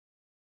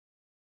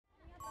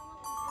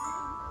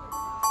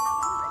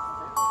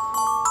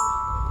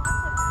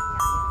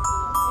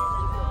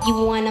You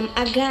want 'em,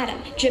 I got 'em,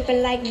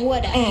 dripping like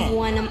water. You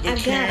want 'em, I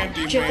got 'em,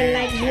 dripping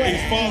like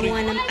water. You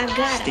want 'em, I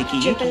got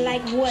 'em, dripping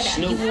like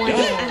water. You want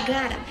 'em, I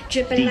got 'em,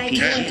 dripping like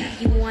water.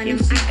 You want 'em,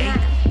 I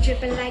got 'em,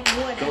 dripping like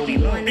water. You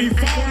want 'em,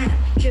 I got 'em,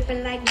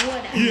 dripping like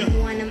water. You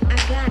want 'em, I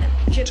got 'em,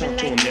 dripping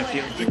like water.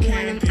 You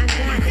want 'em,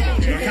 I got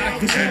 'em, dripping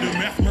like water.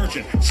 Meth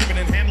merchant, shipping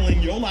and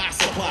handling your life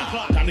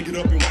supply. Time to get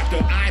up and wipe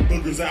the eye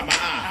boogers out my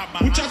eye.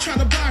 What y'all trying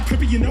to buy,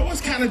 Crippy? You know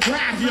it's kinda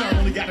dry here. I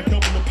only got a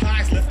couple of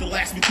pies left to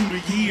last me through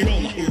the year.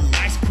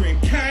 Ice cream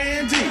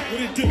candy,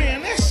 what it do?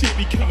 Man, that shit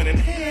be coming in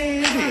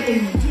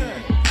handy.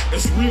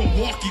 It's real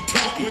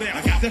walkie-talkie.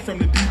 I got that from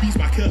the DB's,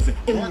 my cousin.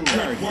 You want 'em,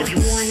 I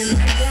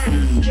got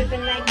 'em,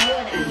 dripping like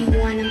water. You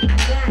want 'em, I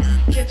got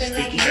 'em, dripping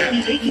like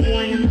water. You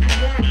want 'em, I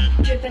got 'em,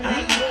 dripping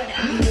like water.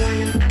 You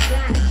want 'em, I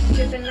got 'em,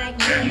 dripping like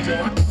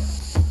water.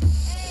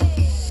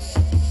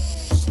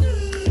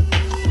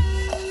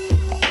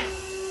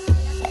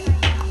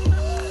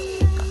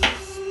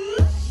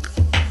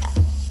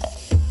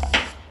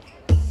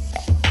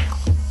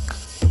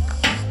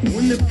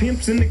 When the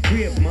pimp's in the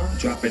crib, ma,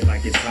 drop it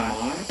like it's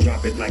hot.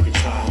 Drop it like it's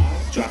hot.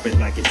 Drop it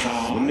like it's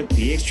hot. When the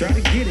pigs try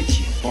to get at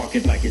you, park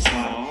it like it's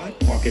hot.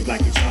 Park it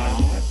like it's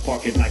hot.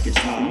 Park it like it's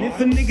hot. And if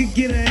a nigga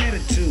get an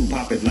attitude,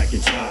 pop it like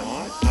it's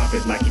hot. Pop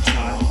it like it's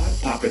hot.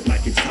 Pop it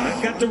like it's hot.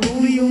 I got the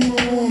rollie on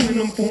my arm and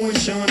I'm pouring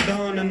Sean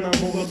Don and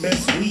I'm over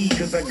best weed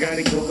cause I got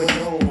it going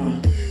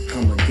on.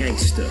 I'm a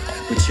gangster,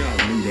 but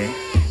y'all knew that.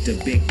 The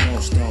big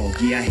boss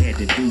dog, yeah, I had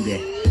to do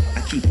that.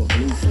 I keep a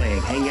blue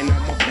flag hanging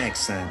out my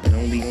backside, but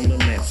only on the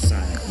left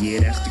side.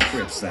 Yeah, that's the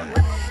crib side.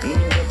 Ain't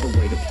no other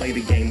way to play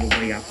the game the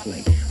way I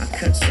play. I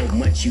cut so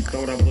much you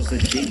thought I was a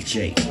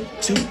DJ.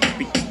 2,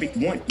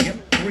 1, yep,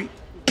 3.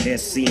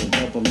 SC and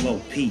double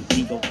OP,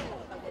 Eagle.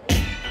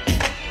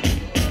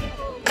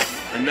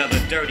 Another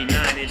dirty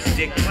 9-inch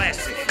dick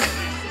classic.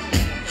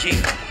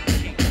 Yeah.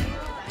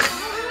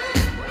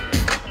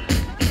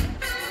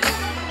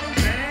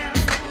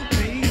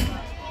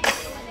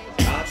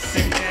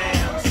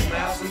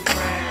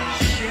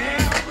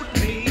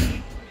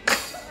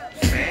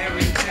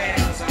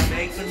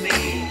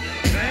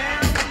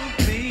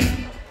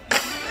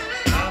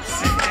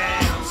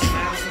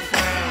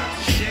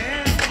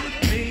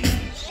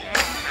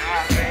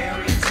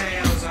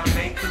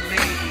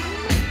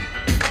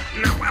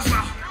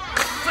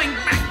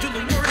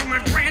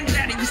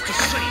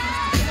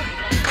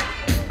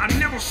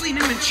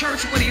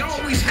 Church, but he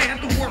always had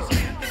to work.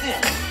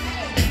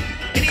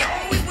 And he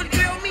always would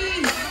tell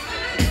me,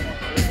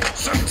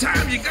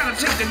 sometimes you gotta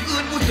take the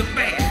good with the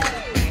bad.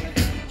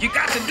 You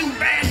got to do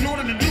bad in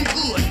order to do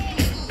good.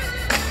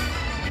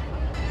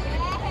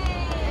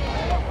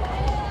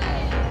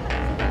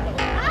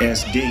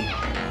 SD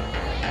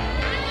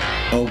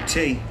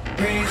OT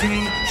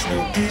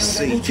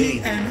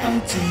CD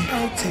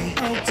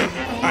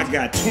I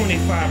got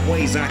 25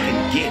 ways I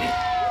can get it.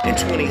 And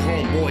 20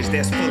 homeboys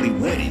that's fully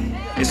with it.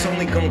 It's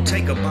only gonna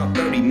take about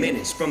 30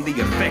 minutes from the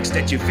effects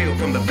that you feel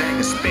from the bag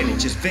of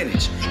spinach. It's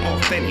vintage,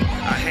 authentic,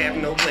 I have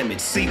no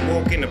limits. See,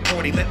 walk in the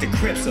party, let the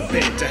Crips up in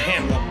it. To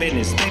handle our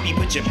business, baby,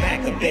 put your back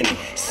up in it.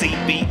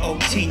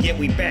 CBOT, yeah,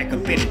 we back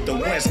up in it. The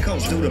West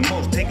Coast do the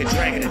most, take a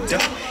drag of the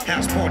dope.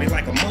 House party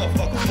like a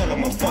motherfucker full of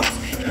my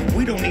folks.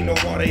 We don't need no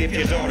water if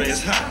your daughter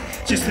is hot.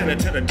 Just send her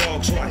to the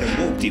dog so I can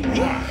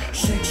whoop-de-wop.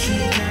 Sexy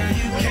girl,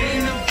 you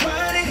came to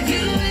party,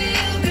 you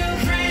and your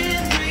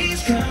girlfriend,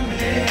 please come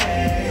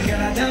here.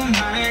 Girl, I don't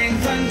mind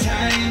fun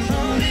time.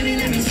 Oh, baby,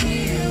 let me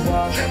see you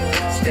walk.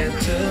 Step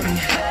to me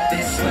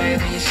this way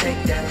when you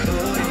shake that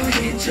booty.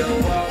 Hit your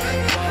walk,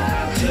 walk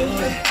out to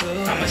it.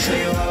 I'ma show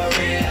you all